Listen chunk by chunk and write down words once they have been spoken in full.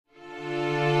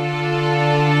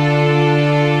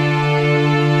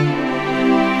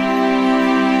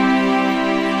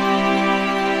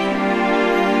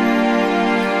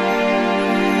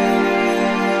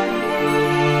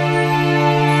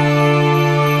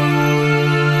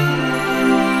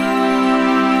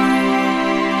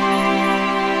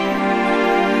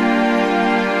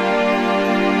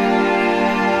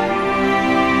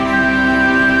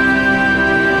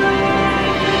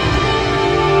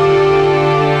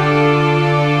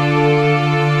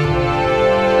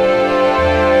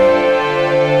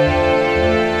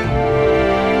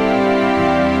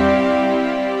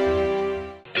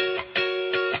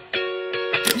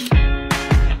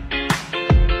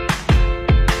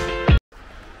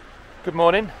Good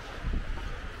morning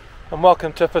and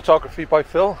welcome to Photography by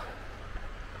Phil.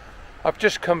 I've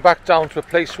just come back down to a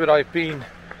place where I've been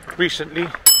recently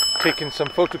taking some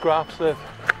photographs of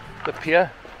the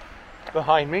pier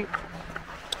behind me.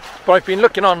 But I've been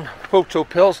looking on photo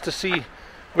pills to see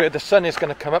where the sun is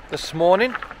going to come up this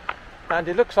morning, and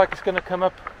it looks like it's going to come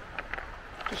up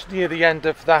just near the end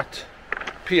of that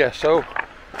pier. So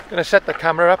I'm going to set the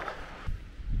camera up.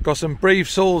 Got some brave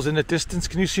souls in the distance.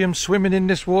 Can you see them swimming in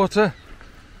this water?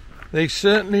 They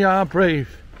certainly are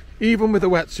brave. Even with a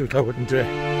wetsuit I wouldn't do it.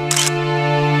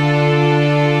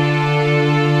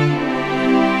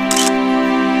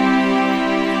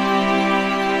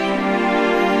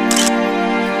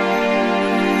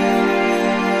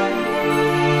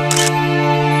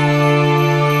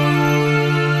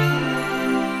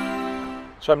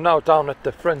 So I'm now down at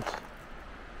the front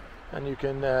and you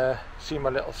can see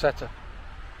my little setup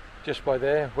just by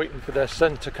there, waiting for the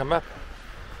sun to come up.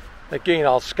 Again,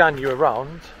 I'll scan you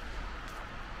around.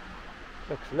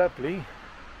 Looks lovely.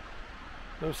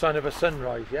 No sign of a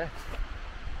sunrise yet.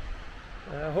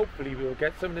 Hopefully we'll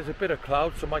get some. There's a bit of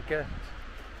cloud, so I might get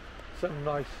some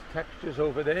nice textures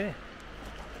over there.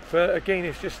 But again,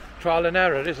 it's just trial and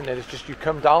error, isn't it? It's just you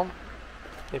come down.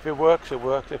 If it works, it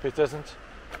works. If it doesn't,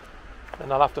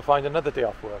 then I'll have to find another day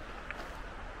off work.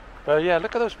 But yeah,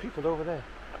 look at those people over there.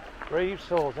 Brave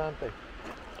souls, aren't they?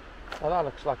 Well, that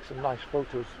looks like some nice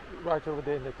photos right over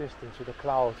there in the distance with the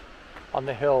cloud on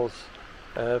the hills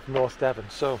of North Devon.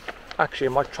 So actually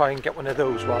I might try and get one of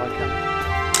those while I can.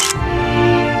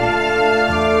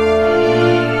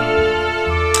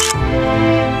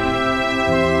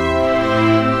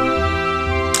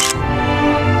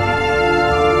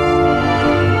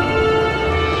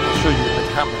 I'll show you with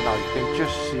the camera now. You can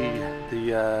just see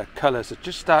the colours are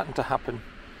just starting to happen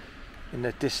in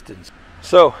the distance.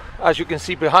 So as you can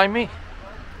see behind me,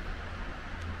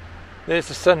 there's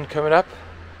the sun coming up.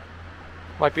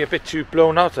 Might be a bit too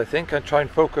blown out, I think. I'll try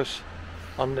and focus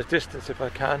on the distance if I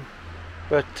can,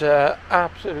 but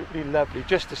absolutely lovely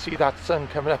just to see that sun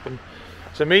coming up. And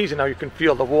it's amazing how you can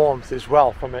feel the warmth as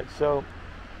well from it. So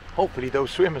hopefully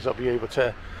those swimmers will be able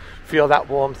to feel that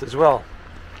warmth as well.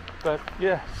 But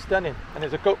yeah, stunning. And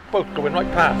there's a boat going right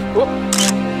past. Whoop.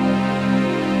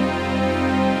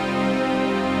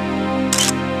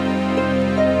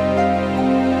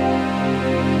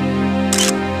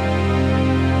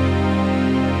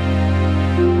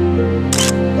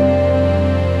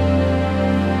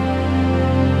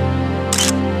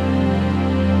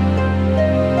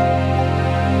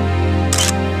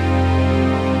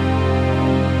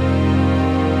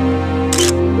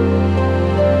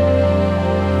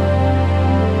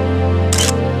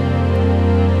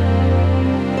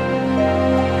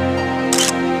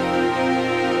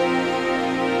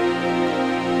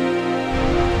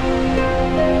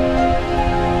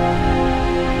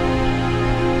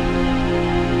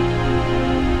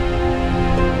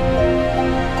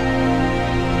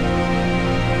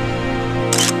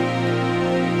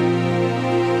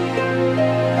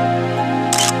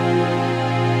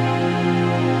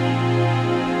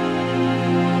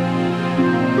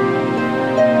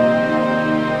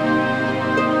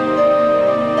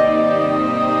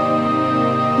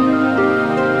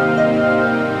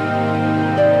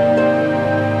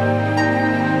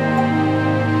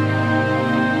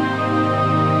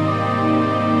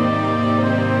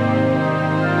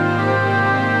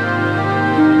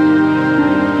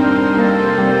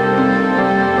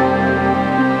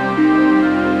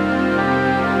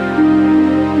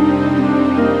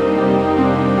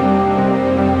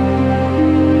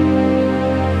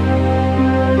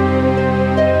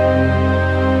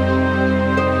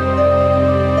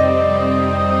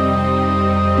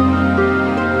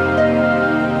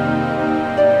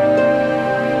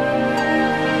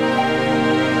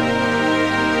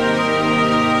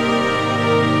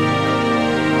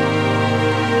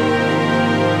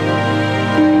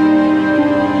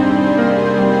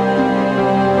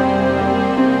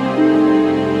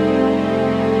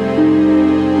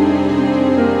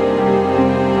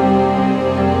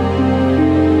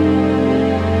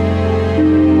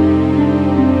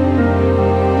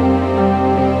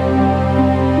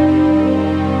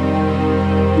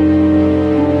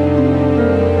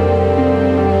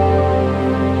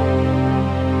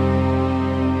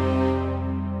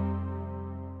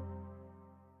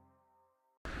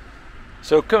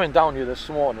 So coming down here this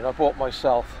morning, I bought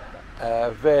myself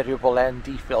a variable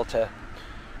ND filter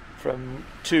from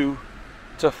 2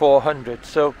 to 400.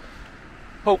 So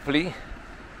hopefully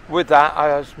with that I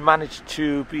have managed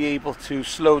to be able to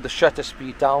slow the shutter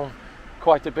speed down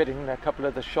quite a bit in a couple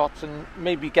of the shots and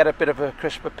maybe get a bit of a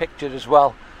crisper picture as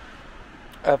well.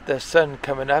 of the sun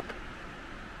coming up,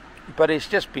 but it's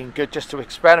just been good just to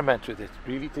experiment with it,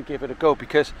 really, to give it a go,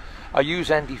 because I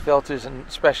use ND filters, and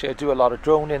especially I do a lot of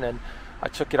droning, and I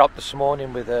took it out this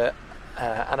morning with a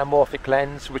anamorphic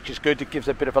lens, which is good. It gives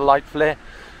a bit of a light flare,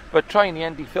 but trying the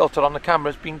ND filter on the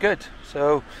camera has been good,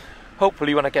 so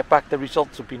hopefully when I get back the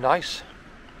results will be nice.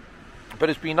 But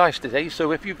it's been nice today,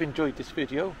 so if you've enjoyed this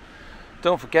video,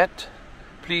 don't forget,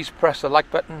 please press the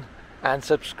like button and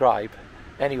subscribe.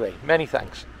 Anyway, many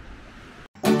thanks.